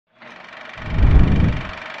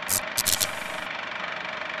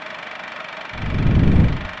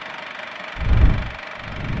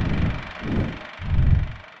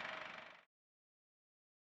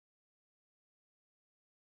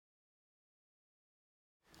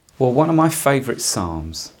Well, one of my favourite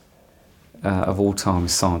psalms of all time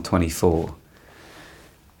is Psalm 24.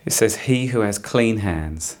 It says, "He who has clean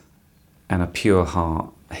hands and a pure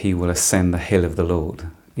heart, he will ascend the hill of the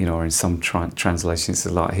Lord." Or in some translations,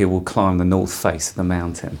 it's like, he will climb the north face of the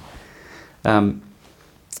mountain. And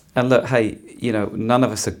look, hey, none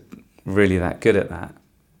of us are really that good at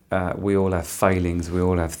that. We all have failings. We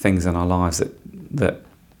all have things in our lives that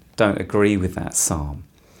don't agree with that psalm.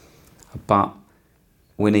 But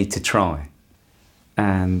we need to try.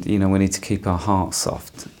 And, we need to keep our hearts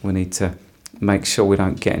soft. We need to make sure we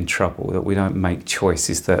don't get in trouble, that we don't make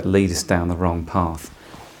choices that lead us down the wrong path.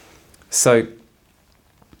 So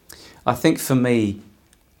I think for me,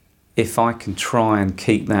 if I can try and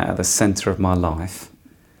keep that at the centre of my life,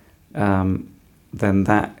 then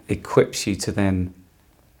that equips you to then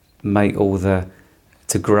make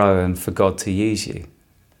to grow and for God to use you.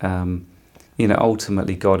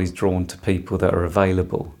 Ultimately God is drawn to people that are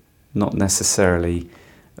available, not necessarily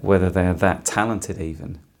whether they're that talented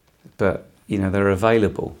even, but, they're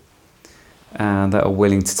available and that are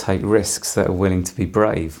willing to take risks, that are willing to be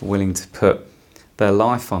brave, willing to put their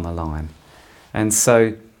life on the line. And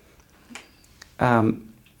so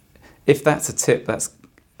if that's a tip,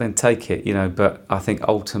 then take it, but I think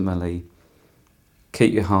ultimately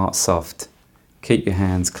keep your heart soft, keep your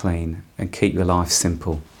hands clean, and keep your life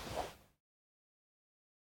simple.